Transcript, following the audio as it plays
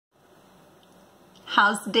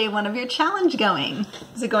How's day one of your challenge going?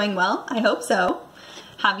 Is it going well? I hope so.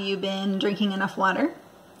 Have you been drinking enough water?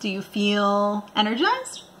 Do you feel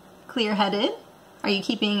energized? Clear-headed? Are you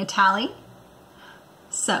keeping a tally?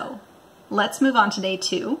 So, let's move on to day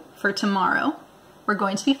two. For tomorrow, we're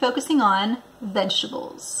going to be focusing on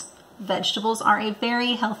vegetables. Vegetables are a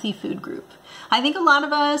very healthy food group. I think a lot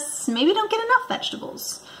of us maybe don't get enough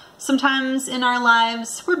vegetables. Sometimes in our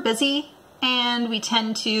lives, we're busy and we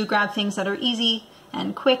tend to grab things that are easy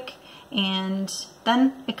and quick, and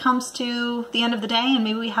then it comes to the end of the day and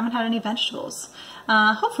maybe we haven't had any vegetables.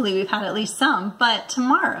 Hopefully we've had at least some, but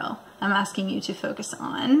tomorrow I'm asking you to focus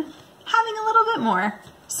on having a little bit more.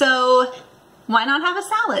 So why not have a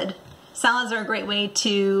salad? Salads are a great way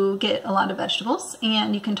to get a lot of vegetables,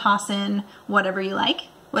 and you can toss in whatever you like,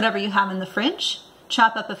 whatever you have in the fridge,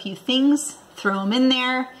 chop up a few things, throw them in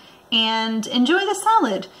there, and enjoy the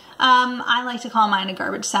salad. I like to call mine a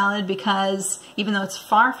garbage salad because even though it's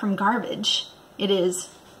far from garbage, it is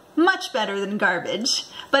much better than garbage.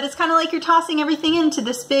 But it's kind of like you're tossing everything into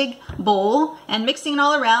this big bowl and mixing it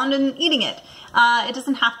all around and eating it. It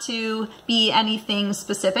doesn't have to be anything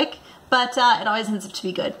specific, but it always ends up to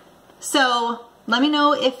be good. So let me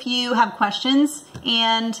know if you have questions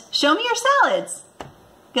and show me your salads.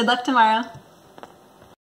 Good luck tomorrow.